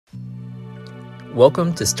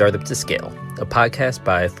Welcome to Startup to Scale, a podcast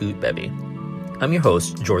by Food Bevy. I'm your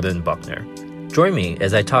host, Jordan Buckner. Join me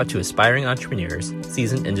as I talk to aspiring entrepreneurs,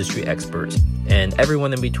 seasoned industry experts, and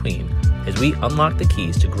everyone in between as we unlock the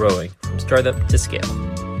keys to growing from startup to scale.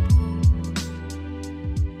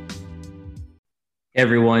 Hey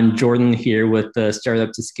everyone, Jordan here with the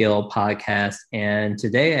Startup to Scale podcast. And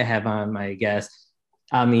today I have on my guest,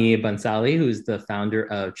 Ami Bhansali, who's the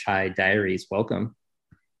founder of Chai Diaries. Welcome.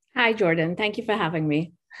 Hi, Jordan. Thank you for having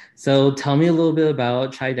me. So tell me a little bit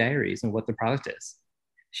about Chai Diaries and what the product is.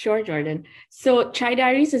 Sure, Jordan. So Chai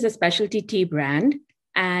Diaries is a specialty tea brand,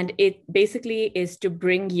 and it basically is to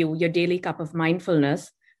bring you your daily cup of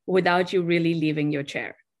mindfulness without you really leaving your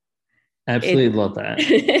chair. Absolutely love that.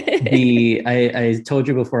 I told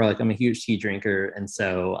you before, like I'm a huge tea drinker, and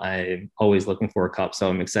so I'm always looking for a cup. So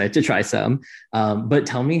I'm excited to try some. But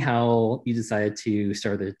tell me how you decided to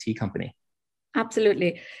start a tea company.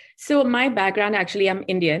 Absolutely. So my background, actually, I'm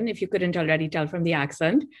Indian, if you couldn't already tell from the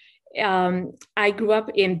accent. I grew up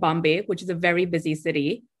in Bombay, which is a very busy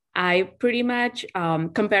city. I pretty much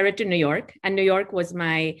compare it to New York, and New York was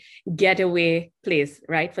my getaway place,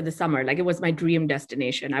 right, for the summer. Like it was my dream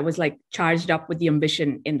destination. I was like charged up with the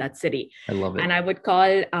ambition in that city. I love it. And I would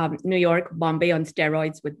call New York Bombay on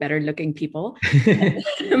steroids with better looking people.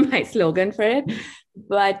 My slogan for it.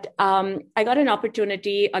 But I got an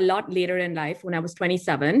opportunity a lot later in life when I was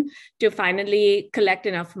 27 to finally collect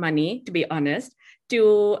enough money, to be honest,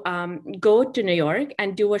 to go to New York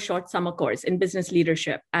and do a short summer course in business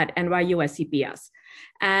leadership at NYU SCPS.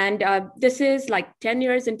 And this is like 10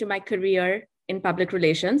 years into my career in public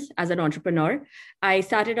relations as an entrepreneur. I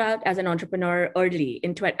started out as an entrepreneur early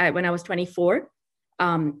when I was 24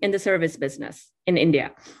 in the service business in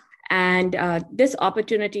India. And this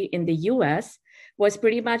opportunity in the US was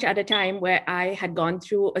pretty much at a time where I had gone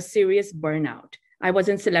through a serious burnout. I was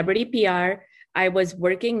in celebrity PR. I was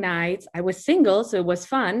working nights. I was single, so it was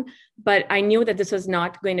fun, but I knew that this was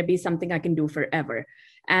not going to be something I can do forever.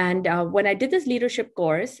 And when I did this leadership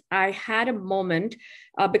course, I had a moment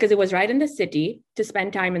because it was right in the city to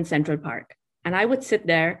spend time in Central Park. And I would sit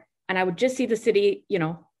there and I would just see the city,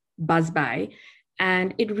 buzz by.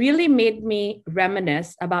 And it really made me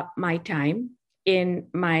reminisce about my time in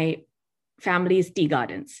my family's tea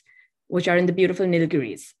gardens, which are in the beautiful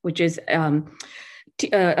Nilgiris, which is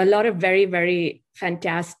a lot of very, very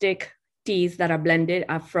fantastic teas that are blended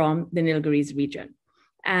are from the Nilgiris region.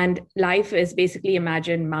 And life is basically,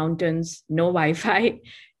 imagine mountains, no Wi-Fi,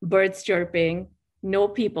 birds chirping, no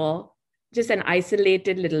people, just an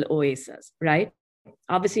isolated little oasis, right?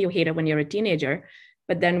 Obviously, you hate it when you're a teenager,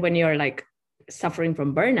 but then when you're like suffering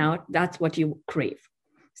from burnout, that's what you crave.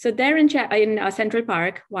 So there in Central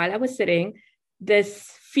Park, while I was sitting,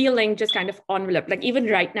 this feeling just kind of enveloped. Like even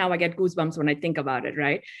right now, I get goosebumps when I think about it,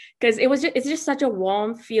 right? Because it's just such a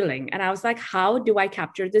warm feeling. And I was like, how do I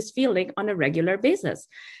capture this feeling on a regular basis?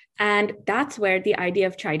 And that's where the idea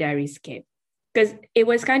of Chai Diaries came. Because it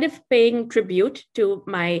was kind of paying tribute to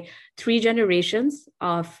my 3 generations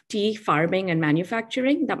of tea farming and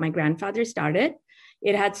manufacturing that my grandfather started.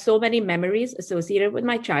 It had so many memories associated with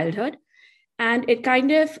my childhood. And it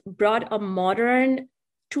kind of brought a modern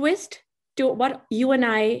twist to what you and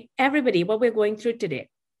I, everybody, what we're going through today.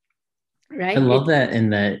 Right? I love that.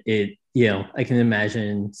 And that I can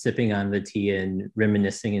imagine sipping on the tea and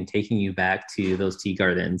reminiscing and taking you back to those tea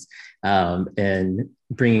gardens and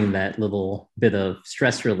bringing that little bit of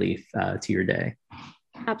stress relief to your day.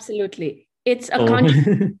 Absolutely.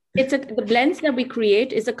 The blends that we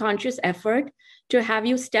create is a conscious effort to have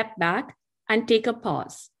you step back and take a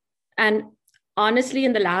pause. And honestly,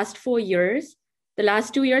 in the last 4 years, the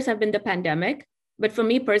last 2 years have been the pandemic. But for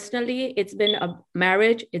me personally, it's been a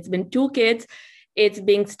marriage. It's been 2 kids. It's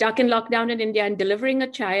being stuck in lockdown in India and delivering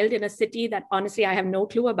a child in a city that honestly I have no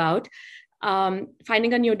clue about,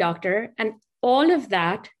 finding a new doctor. And all of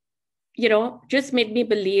that, just made me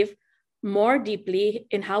believe more deeply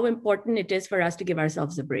in how important it is for us to give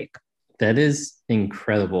ourselves a break. That is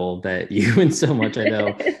incredible that you and so much. I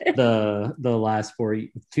know the last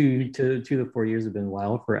 2 to 4 years have been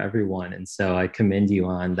wild for everyone. And so I commend you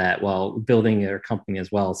on that while building your company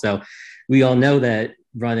as well. So we all know that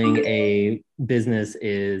running a business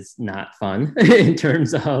is not fun in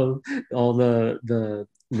terms of all the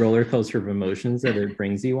roller coaster of emotions that it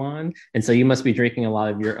brings you on. And so you must be drinking a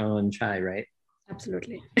lot of your own chai, right?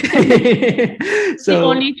 Absolutely. So the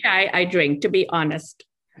only chai I drink, to be honest.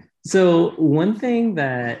 So one thing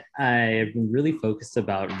that I've been really focused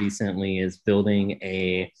about recently is building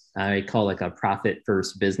I call like a profit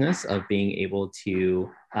first business of being able to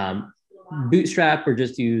bootstrap or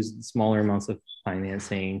just use smaller amounts of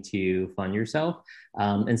financing to fund yourself.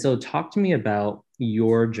 And so talk to me about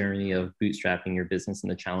your journey of bootstrapping your business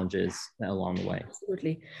and the challenges along the way.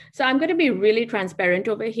 Absolutely. So I'm going to be really transparent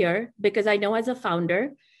over here because I know as a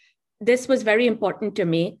founder, this was very important to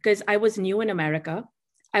me because I was new in America.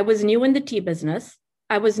 I was new in the tea business.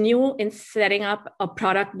 I was new in setting up a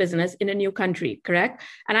product business in a new country, correct?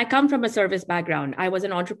 And I come from a service background. I was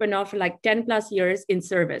an entrepreneur for like 10 plus years in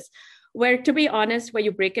service, where to be honest, where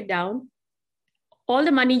you break it down, all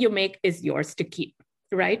the money you make is yours to keep,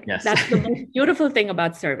 right? Yes. That's the most beautiful thing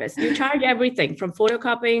about service. You charge everything from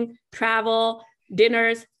photocopying, travel,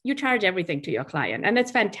 dinners, you charge everything to your client. And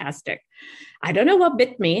it's fantastic. I don't know what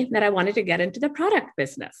bit me that I wanted to get into the product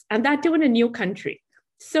business and that too in a new country.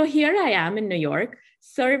 So here I am in New York,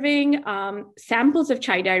 serving samples of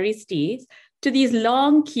Chai Diaries teas to these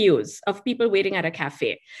long queues of people waiting at a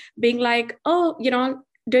cafe, being like, oh,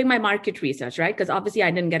 doing my market research, right? Because obviously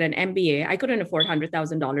I didn't get an MBA. I couldn't afford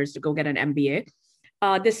 $100,000 to go get an MBA.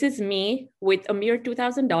 This is me with a mere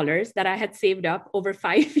 $2,000 that I had saved up over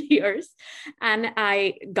 5 years. And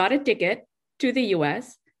I got a ticket to the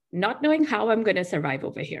US, not knowing how I'm going to survive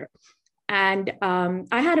over here. And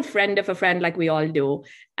I had a friend of a friend, like we all do.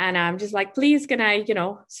 And I'm just like, please, can I,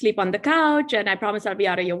 sleep on the couch? And I promise I'll be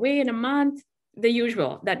out of your way in a month. The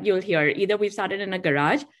usual that you'll hear. Either we've started in a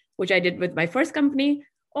garage, which I did with my first company,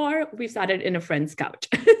 or we started in a friend's couch.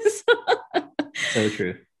 So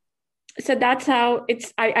true. So that's how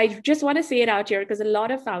it's, I just want to say it out here because a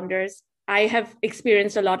lot of founders I have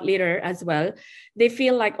experienced a lot later as well. They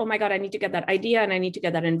feel like, oh my God, I need to get that idea and I need to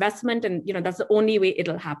get that investment. And that's the only way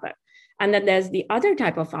it'll happen. And then there's the other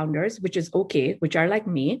type of founders, which is okay, which are like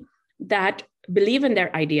me, that believe in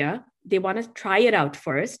their idea. They want to try it out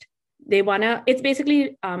first. They want to, it's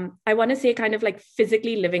basically, I want to say kind of like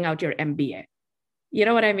physically living out your MBA. You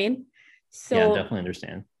know what I mean? So yeah, definitely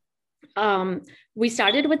understand. We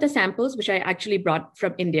started with the samples, which I actually brought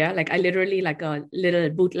from India. Like I literally, like a little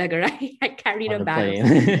bootlegger, I carried a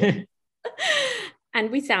bag.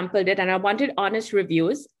 And we sampled it and I wanted honest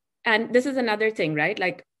reviews. And this is another thing, right?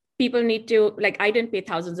 Like people need to, like, I didn't pay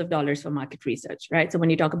thousands of dollars for market research, right? So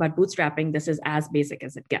when you talk about bootstrapping, this is as basic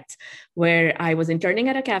as it gets, where I was interning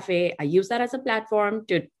at a cafe. I used that as a platform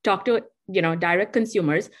to talk to, direct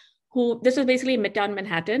consumers who, this was basically Midtown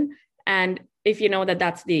Manhattan. And if you know that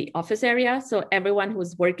that's the office area, so everyone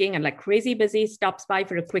who's working and like crazy busy stops by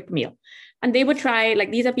for a quick meal. And they would try,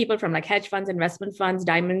 like, these are people from like hedge funds, investment funds,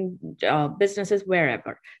 diamond businesses,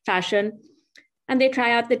 wherever, fashion. And they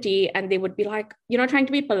try out the tea and they would be like, trying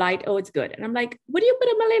to be polite. Oh, it's good. And I'm like, would you put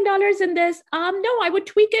 $1 million in this? No, I would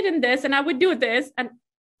tweak it in this and I would do this. And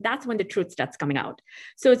that's when the truth starts coming out.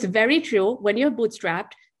 So it's very true. When you're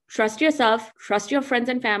bootstrapped, trust yourself, trust your friends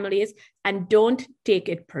and families, and don't take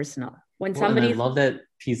it personal. When somebody, I love that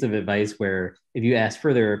piece of advice where if you ask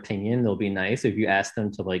for their opinion, they'll be nice. If you ask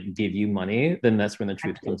them to like give you money, then that's when the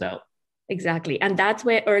truth comes out. Exactly. And that's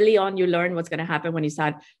where early on you learn what's going to happen when you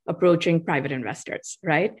start approaching private investors,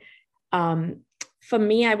 right? For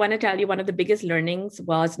me, I want to tell you one of the biggest learnings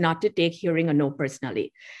was not to take hearing a no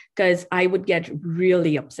personally, because I would get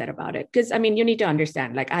really upset about it. Because, you need to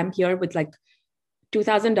understand, like, I'm here with like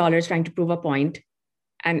 $2,000 trying to prove a point.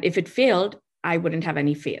 And if it failed, I wouldn't have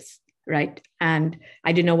any face, right? And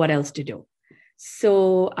I didn't know what else to do.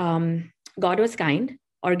 So God was kind.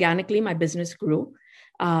 Organically, my business grew.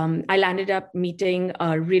 I landed up meeting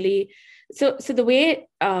so the way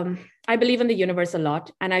I believe in the universe a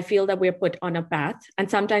lot, and I feel that we're put on a path, and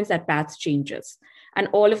sometimes that path changes. And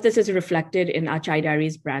all of this is reflected in our Chai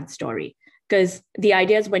Diaries brand story, because the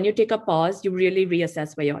idea is when you take a pause, you really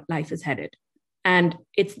reassess where your life is headed. And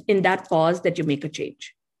it's in that pause that you make a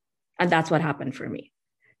change. And that's what happened for me.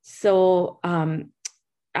 So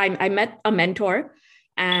I met a mentor,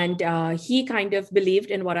 and he kind of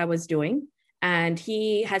believed in what I was doing. And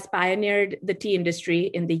he has pioneered the tea industry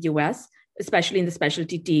in the US, especially in the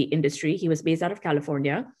specialty tea industry. He was based out of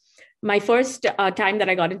California. My first time that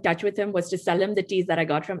I got in touch with him was to sell him the teas that I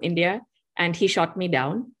got from India, and he shot me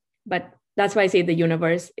down. But that's why I say the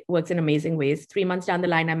universe works in amazing ways. 3 months down the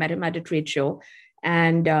line, I met him at a trade show,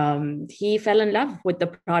 and he fell in love with the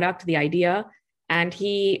product, the idea, and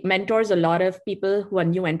he mentors a lot of people who are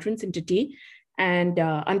new entrants into tea. And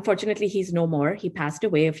unfortunately, he's no more. He passed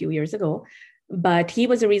away a few years ago. But he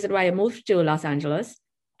was the reason why I moved to Los Angeles.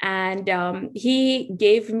 And he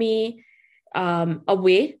gave me a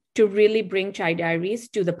way to really bring Chai Diaries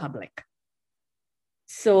to the public.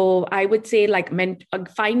 So I would say, like,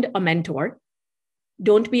 find a mentor.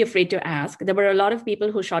 Don't be afraid to ask. There were a lot of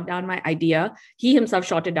people who shot down my idea. He himself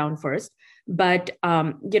shot it down first. But,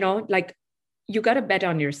 you got to bet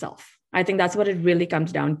on yourself. I think that's what it really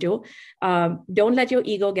comes down to. Don't let your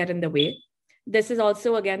ego get in the way. This is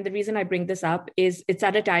also, again, the reason I bring this up is it's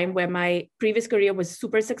at a time where my previous career was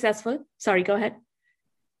super successful. Sorry, go ahead.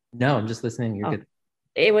 No, I'm just listening. You're good.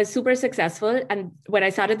 It was super successful. And when I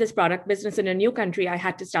started this product business in a new country, I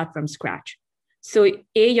had to start from scratch. So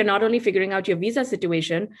you're not only figuring out your visa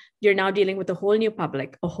situation, you're now dealing with a whole new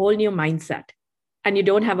public, a whole new mindset, and you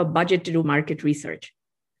don't have a budget to do market research,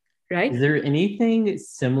 right? Is there anything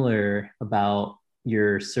similar about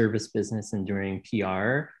your service business and doing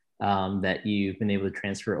PR that you've been able to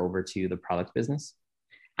transfer over to the product business?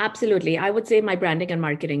 Absolutely. I would say my branding and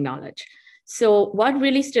marketing knowledge. So what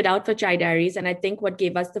really stood out for Chai Diaries, and I think what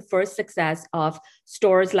gave us the first success of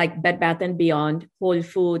stores like Bed Bath & Beyond, Whole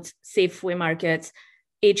Foods, Safeway Markets,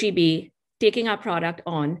 H-E-B, taking our product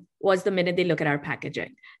on was the minute they look at our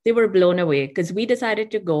packaging. They were blown away because we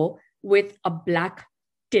decided to go with a black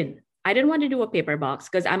tin. I didn't want to do a paper box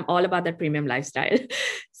because I'm all about that premium lifestyle.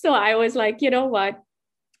 So I was like, you know what?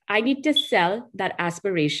 I need to sell that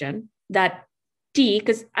aspiration, that tea,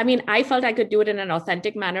 because I mean, I felt I could do it in an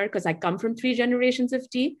authentic manner because I come from 3 generations of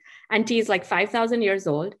tea, and tea is like 5,000 years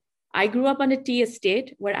old. I grew up on a tea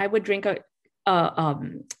estate where I would drink a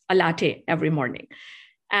latte every morning.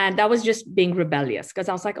 And that was just being rebellious because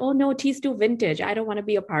I was like, oh no, tea's too vintage. I don't want to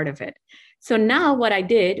be a part of it. So now what I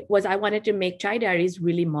did was I wanted to make Chai Diaries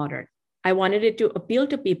really modern. I wanted it to appeal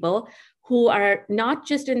to people who are not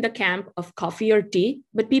just in the camp of coffee or tea,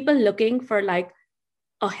 but people looking for like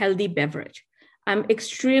a healthy beverage. I'm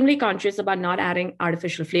extremely conscious about not adding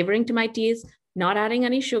artificial flavoring to my teas, not adding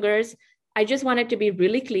any sugars. I just want it to be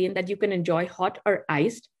really clean that you can enjoy hot or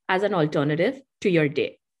iced as an alternative to your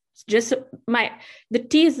day. Just the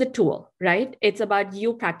tea is the tool, right? It's about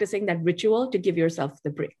you practicing that ritual to give yourself the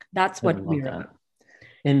break. That's what we're about.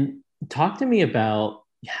 And talk to me about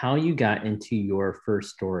how you got into your first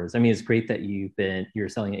stores. I mean, it's great that you're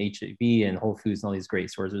selling at H-E-B and Whole Foods and all these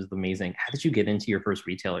great stores. It was amazing. How did you get into your first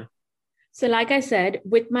retailer? So like I said,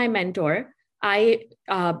 with my mentor, I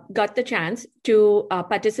got the chance to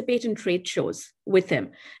participate in trade shows with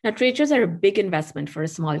him. Now, trade shows are a big investment for a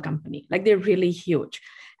small company. Like they're really huge.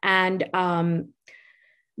 And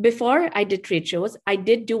before I did trade shows, I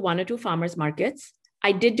did do 1 or 2 farmers markets.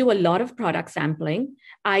 I did do a lot of product sampling.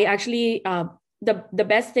 I actually, the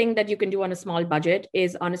best thing that you can do on a small budget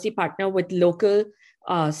is honestly partner with local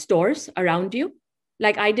stores around you.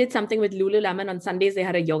 Like I did something with Lululemon on Sundays, they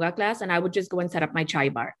had a yoga class and I would just go and set up my chai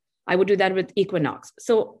bar. I would do that with Equinox.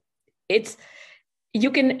 So you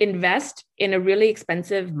can invest in a really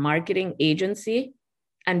expensive marketing agency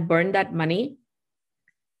and burn that money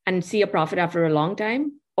and see a profit after a long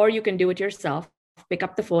time, or you can do it yourself, pick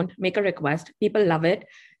up the phone, make a request. People love it.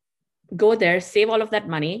 Go there, save all of that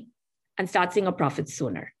money and start seeing a profit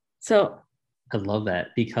sooner. So I love that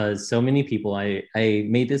because so many people, I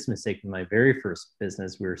made this mistake in my very first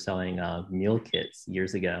business. We were selling meal kits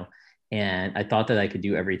years ago. And I thought that I could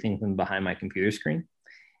do everything from behind my computer screen.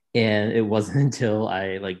 And it wasn't until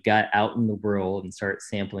I got out in the world and started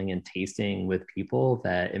sampling and tasting with people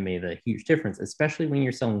that it made a huge difference, especially when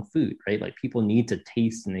you're selling food, right? Like people need to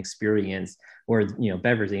taste and experience, or,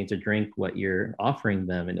 beverage, they need to drink what you're offering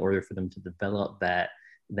them in order for them to develop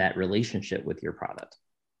that relationship with your product.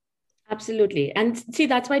 Absolutely. And see,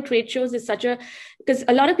 that's why trade shows is because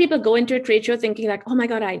a lot of people go into a trade show thinking like, oh my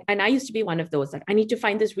God, I used to be one of those, that I need to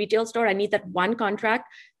find this retail store. I need that one contract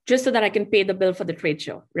just so that I can pay the bill for the trade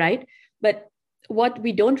show, right? But what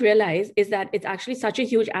we don't realize is that it's actually such a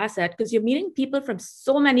huge asset because you're meeting people from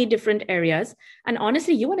so many different areas. And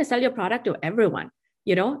honestly, you want to sell your product to everyone.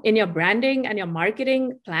 In your branding and your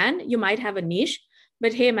marketing plan, you might have a niche,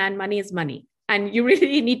 but hey man, money is money. And you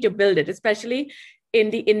really need to build it, especially in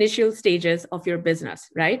the initial stages of your business,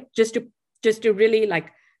 right? Just to really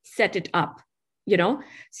set it up,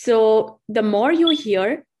 So the more you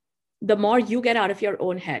hear, the more you get out of your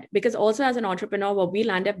own head. Because also as an entrepreneur, what we'll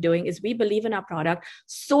end up doing is we believe in our product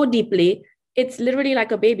so deeply, it's literally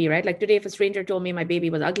like a baby, right? Like today, if a stranger told me my baby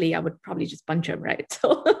was ugly, I would probably just punch him, right?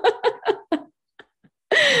 So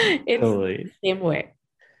it's totally the same way.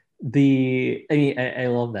 I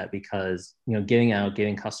love that because, getting out,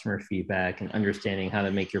 getting customer feedback and understanding how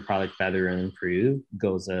to make your product better and improve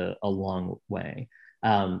goes a long way.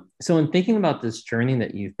 So in thinking about this journey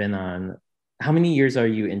that you've been on, how many years are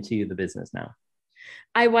you into the business now?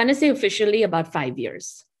 I want to say officially about 5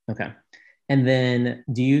 years. Okay. And then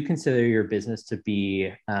do you consider your business to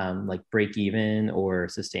be break even or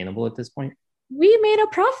sustainable at this point? We made a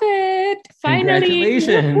profit. Finally.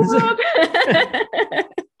 Congratulations.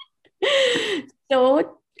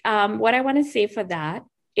 So what I want to say for that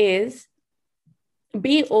is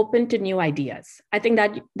be open to new ideas. I think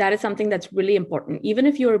that is something that's really important. Even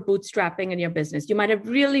if you're bootstrapping in your business, you might have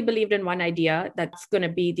really believed in one idea that's going to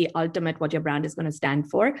be the ultimate, what your brand is going to stand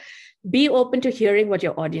for. Be open to hearing what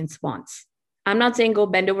your audience wants. I'm not saying go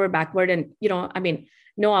bend over backward and, I mean,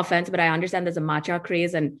 no offense, but I understand there's a matcha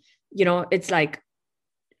craze and, it's like,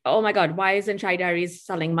 oh my God, why isn't Chai Diaries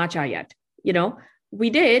selling matcha yet? We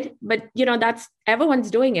did, but that's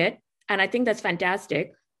everyone's doing it. And I think that's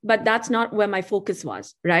fantastic. But that's not where my focus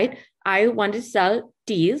was, right? I want to sell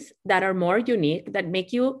teas that are more unique, that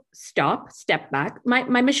make you step back.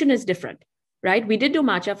 My mission is different, right? We did do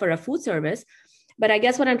matcha for a food service, but I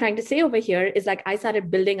guess what I'm trying to say over here is like I started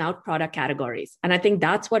building out product categories. And I think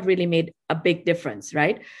that's what really made a big difference,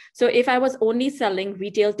 right? So if I was only selling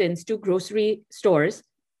retail tints to grocery stores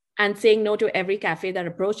and saying no to every cafe that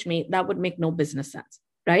approached me, that would make no business sense,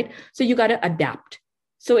 right? So you got to adapt.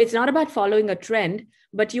 So it's not about following a trend,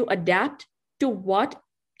 but you adapt to what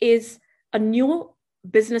is a new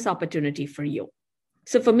business opportunity for you.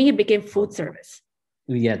 So for me, it became food service.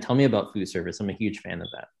 Yeah, tell me about food service. I'm a huge fan of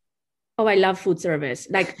that. Oh, I love food service.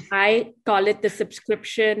 Like I call it the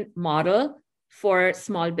subscription model for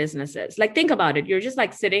small businesses. Like think about it. You're just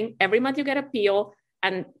like sitting, every month you get a PO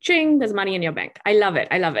and ching, there's money in your bank. I love it.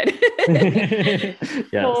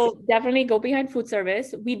 Yes. So definitely go behind food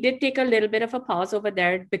service. We did take a little bit of a pause over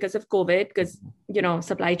there because of COVID, because,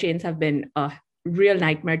 supply chains have been a real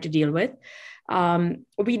nightmare to deal with.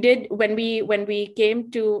 We did when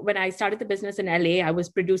I started the business in LA, I was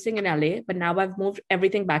producing in LA, but now I've moved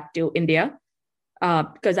everything back to India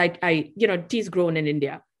because I tea's grown in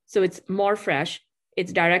India. So it's more fresh.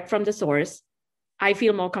 It's direct from the source. I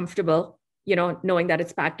feel more comfortable knowing that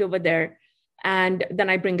it's packed over there, and then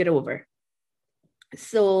I bring it over.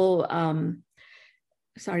 So,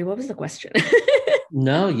 sorry, what was the question?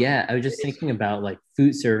 No, yeah, I was just thinking about like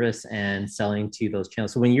food service and selling to those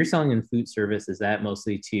channels. So when you're selling in food service, is that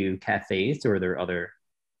mostly to cafes or are there other?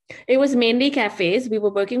 It was mainly cafes. We were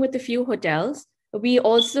working with a few hotels. We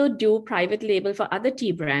also do private label for other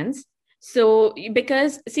tea brands. So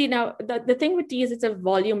because see now the thing with tea is it's a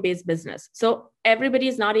volume-based business. So everybody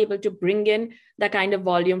is not able to bring in that kind of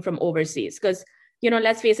volume from overseas because,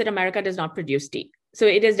 let's face it, America does not produce tea. So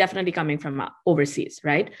it is definitely coming from overseas,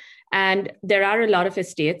 right? And there are a lot of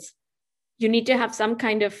estates. You need to have some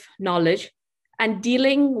kind of knowledge, and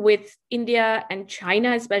dealing with India and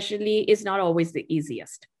China especially is not always the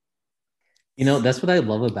easiest. That's what I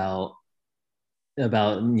love about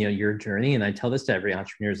your journey, and I tell this to every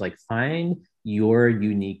entrepreneur, is like find your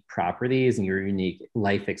unique properties and your unique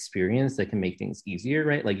life experience that can make things easier,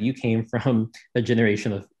 right? Like you came from a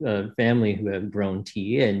generation of family who have grown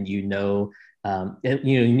tea, and you knew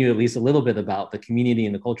at least a little bit about the community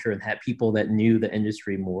and the culture, and had people that knew the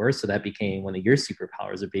industry more. So that became one of your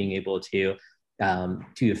superpowers of being able to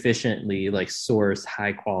efficiently like source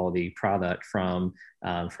high quality product from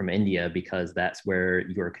India, because that's where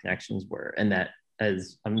your connections were, and that,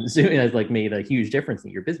 as I'm assuming, has like made a huge difference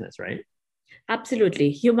in your business, right?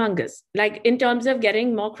 Absolutely. Humongous. Like in terms of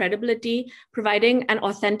getting more credibility, providing an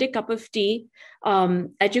authentic cup of tea,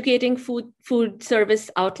 educating food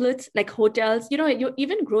service outlets like hotels,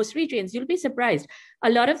 even grocery chains, you'll be surprised.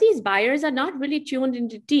 A lot of these buyers are not really tuned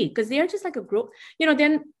into tea because they are just like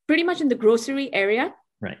they're pretty much in the grocery area.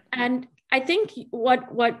 Right. And I think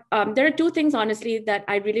there are two things, honestly, that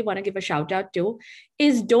I really want to give a shout out to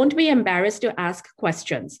is don't be embarrassed to ask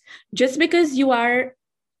questions. Just because you are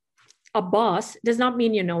a boss does not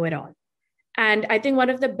mean you know it all. And I think one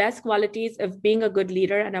of the best qualities of being a good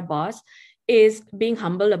leader and a boss is being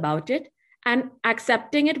humble about it and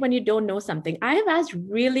accepting it when you don't know something. I have asked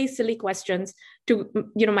really silly questions to,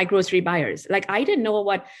 my grocery buyers. Like I didn't know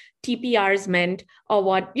what TPRs meant or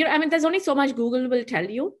what, there's only so much Google will tell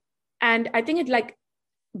you. And I think it like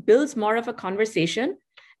builds more of a conversation,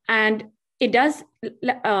 and it does,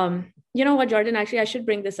 what, Jordan, actually, I should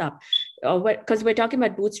bring this up because we're talking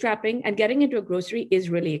about bootstrapping, and getting into a grocery is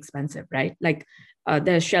really expensive, right? Like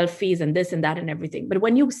there's shelf fees and this and that and everything. But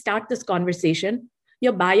when you start this conversation,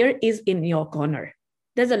 your buyer is in your corner.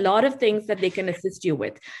 There's a lot of things that they can assist you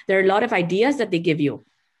with. There are a lot of ideas that they give you,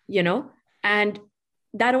 and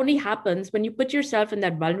that only happens when you put yourself in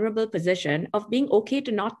that vulnerable position of being okay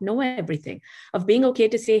to not know everything, of being okay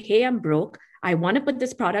to say, hey, I'm broke. I want to put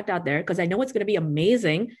this product out there because I know it's going to be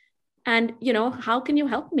amazing. And, how can you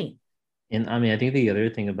help me? And I think the other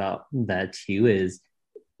thing about that too is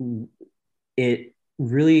it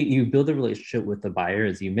really, you build a relationship with the buyer,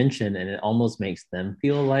 as you mentioned, and it almost makes them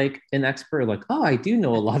feel like an expert, like, oh, I do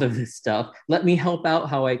know a lot of this stuff. Let me help out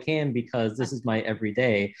how I can because this is my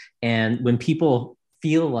everyday. And when people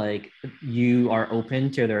feel like you are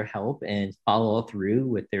open to their help and follow through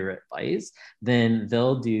with their advice, then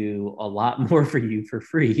they'll do a lot more for you for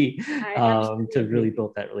free to really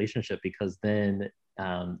build that relationship, because then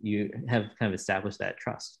you have kind of established that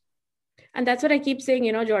trust. And that's what I keep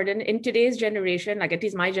saying, Jordan, in today's generation, like at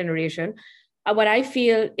least my generation, what I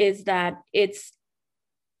feel is that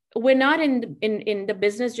we're not in the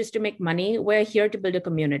business just to make money. We're here to build a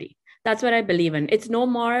community. That's what I believe in. It's no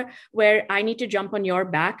more where I need to jump on your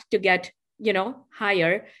back to get,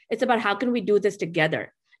 higher. It's about how can we do this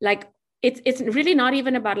together? Like it's really not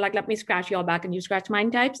even about like, let me scratch your back and you scratch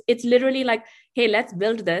mine types. It's literally like, hey, let's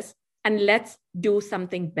build this and let's do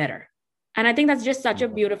something better. And I think that's just such a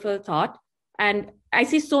beautiful thought. And I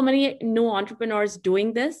see so many new entrepreneurs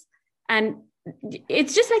doing this. And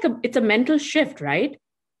it's just like it's a mental shift, right?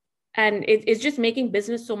 And it's just making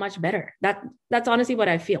business so much better. That's honestly what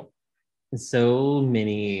I feel. So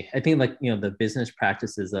many, I think, like, the business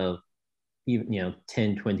practices of even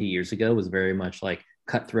 10, 20 years ago was very much like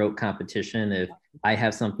cutthroat competition. If I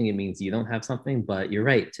have something, it means you don't have something. But you're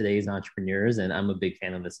right, today's entrepreneurs, and I'm a big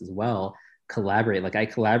fan of this as well, collaborate. Like I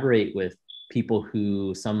collaborate with people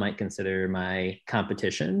who some might consider my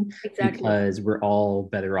competition. Exactly. Because we're all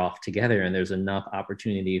better off together, and there's enough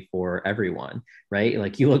opportunity for everyone, right?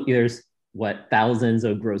 Like there's thousands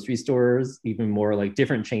of grocery stores, even more, like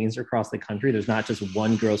different chains across the country. There's not just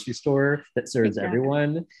one grocery store that serves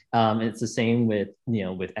everyone. And it's the same with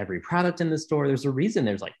with every product in the store. There's a reason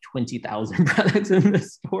there's like 20,000 products in the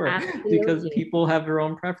store. Absolutely. Because people have their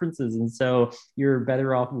own preferences, and so you're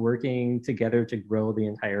better off working together to grow the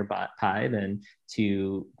entire pie than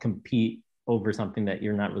to compete over something that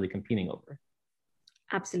you're not really competing over.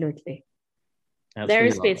 Absolutely. There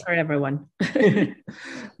is space for everyone.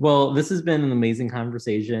 Well, this has been an amazing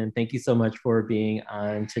conversation. Thank you so much for being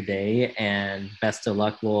on today, and best of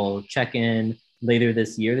luck. We'll check in later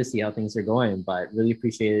this year to see how things are going, but really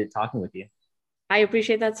appreciated talking with you. I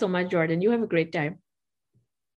appreciate that so much, Jordan. You have a great time.